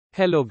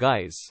Hello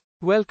guys.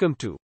 Welcome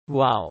to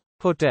Wow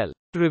Hotel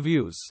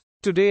Reviews.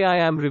 Today I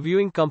am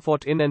reviewing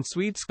Comfort Inn and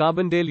Suites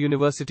Carbondale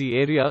University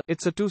area.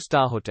 It's a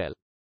 2-star hotel.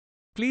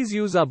 Please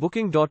use our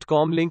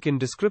booking.com link in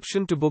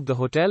description to book the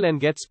hotel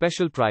and get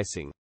special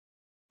pricing.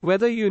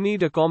 Whether you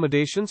need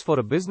accommodations for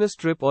a business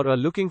trip or are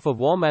looking for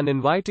warm and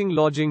inviting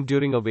lodging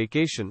during a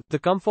vacation, the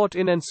Comfort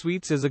Inn and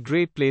Suites is a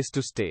great place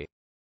to stay.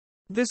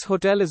 This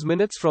hotel is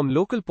minutes from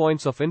local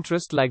points of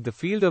interest like the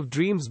Field of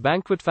Dreams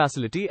Banquet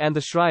facility and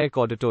the Shryock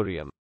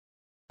Auditorium.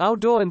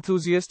 Outdoor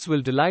enthusiasts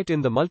will delight in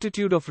the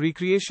multitude of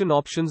recreation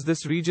options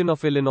this region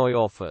of Illinois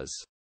offers.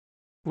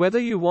 Whether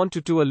you want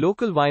to tour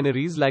local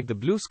wineries like the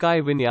Blue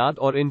Sky Vineyard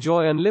or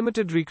enjoy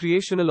unlimited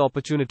recreational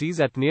opportunities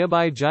at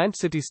nearby Giant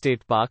City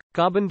State Park,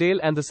 Carbondale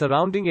and the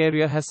surrounding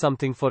area has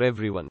something for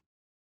everyone.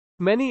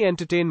 Many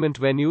entertainment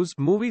venues,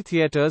 movie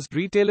theaters,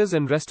 retailers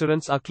and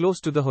restaurants are close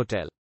to the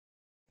hotel.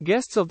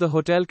 Guests of the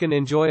hotel can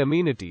enjoy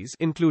amenities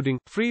including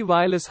free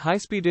wireless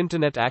high-speed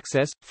internet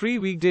access, free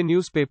weekday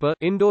newspaper,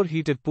 indoor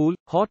heated pool,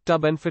 hot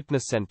tub and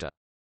fitness center.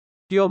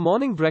 Your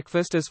morning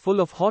breakfast is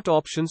full of hot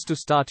options to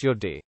start your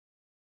day.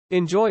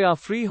 Enjoy our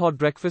free hot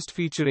breakfast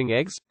featuring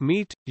eggs,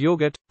 meat,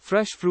 yogurt,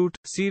 fresh fruit,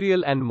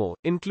 cereal and more,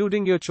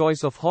 including your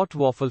choice of hot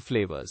waffle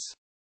flavors.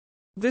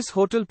 This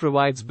hotel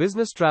provides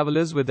business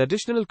travelers with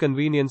additional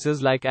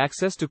conveniences like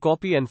access to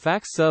copy and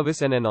fax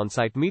service and an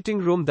on-site meeting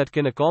room that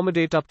can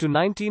accommodate up to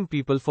 19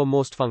 people for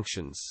most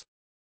functions.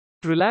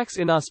 Relax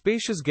in our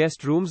spacious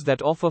guest rooms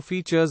that offer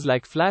features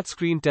like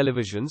flat-screen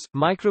televisions,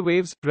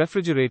 microwaves,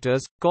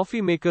 refrigerators,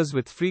 coffee makers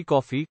with free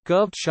coffee,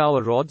 curved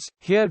shower rods,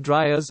 hair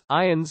dryers,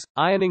 irons,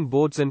 ironing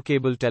boards and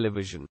cable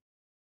television.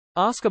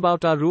 Ask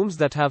about our rooms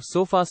that have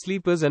sofa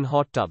sleepers and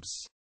hot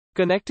tubs.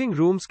 Connecting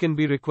rooms can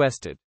be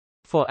requested.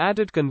 For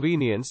added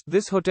convenience,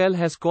 this hotel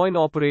has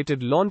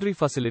coin-operated laundry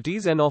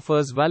facilities and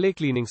offers valet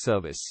cleaning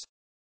service.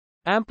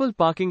 Ample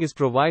parking is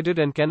provided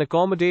and can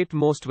accommodate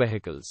most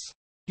vehicles.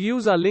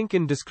 Use our link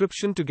in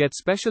description to get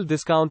special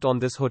discount on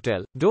this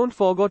hotel. Don't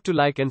forget to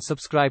like and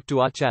subscribe to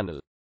our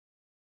channel.